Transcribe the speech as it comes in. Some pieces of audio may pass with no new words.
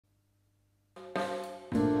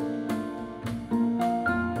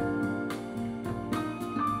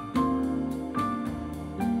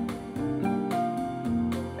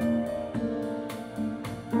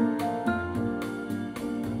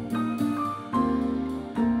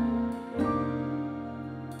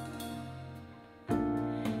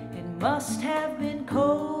must have been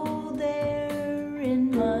cold there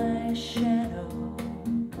in my shadow,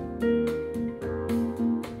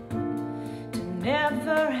 to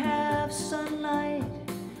never have sunlight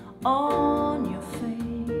on your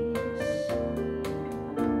face.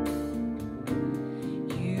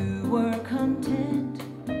 You were content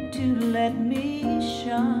to let me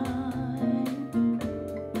shine.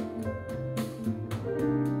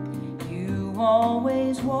 You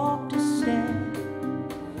always walked a step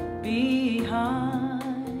behind.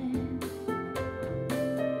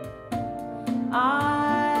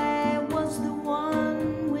 I was the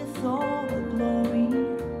one with all the glory,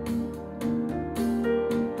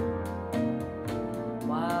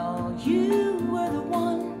 while you were the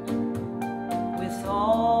one with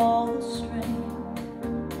all the strength.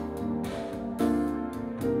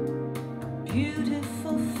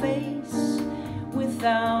 Beautiful face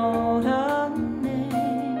without a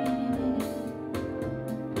name,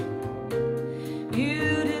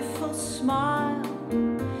 beautiful smile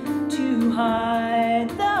to hide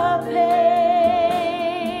the pain.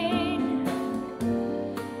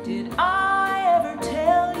 Did I ever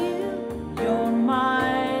tell you you're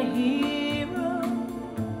my hero,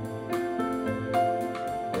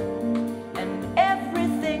 and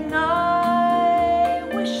everything I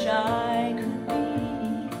wish I could be?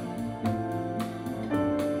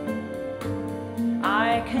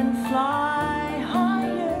 I can fly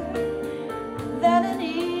higher than an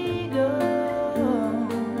eagle.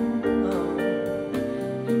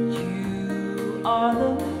 You are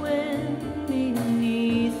the wind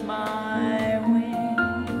beneath my wings.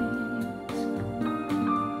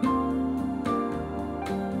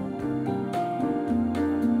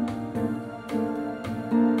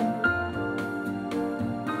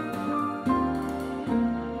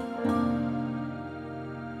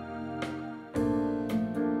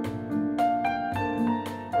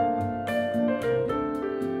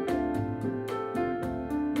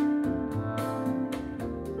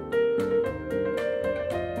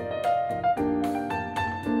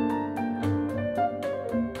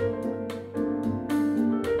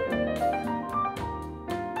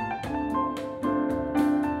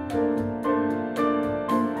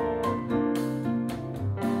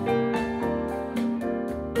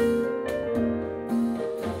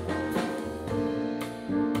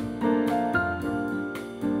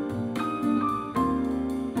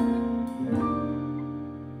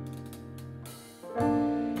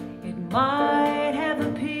 Might have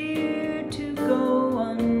appeared to go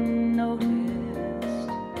unnoticed,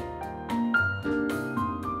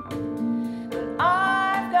 but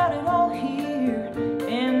I've got it all here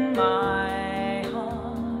in my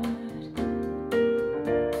heart.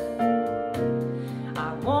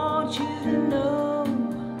 I want you to know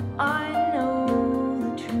I know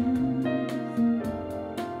the truth.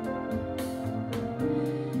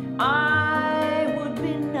 I would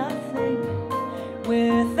be nothing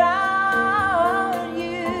without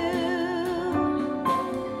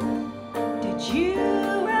you.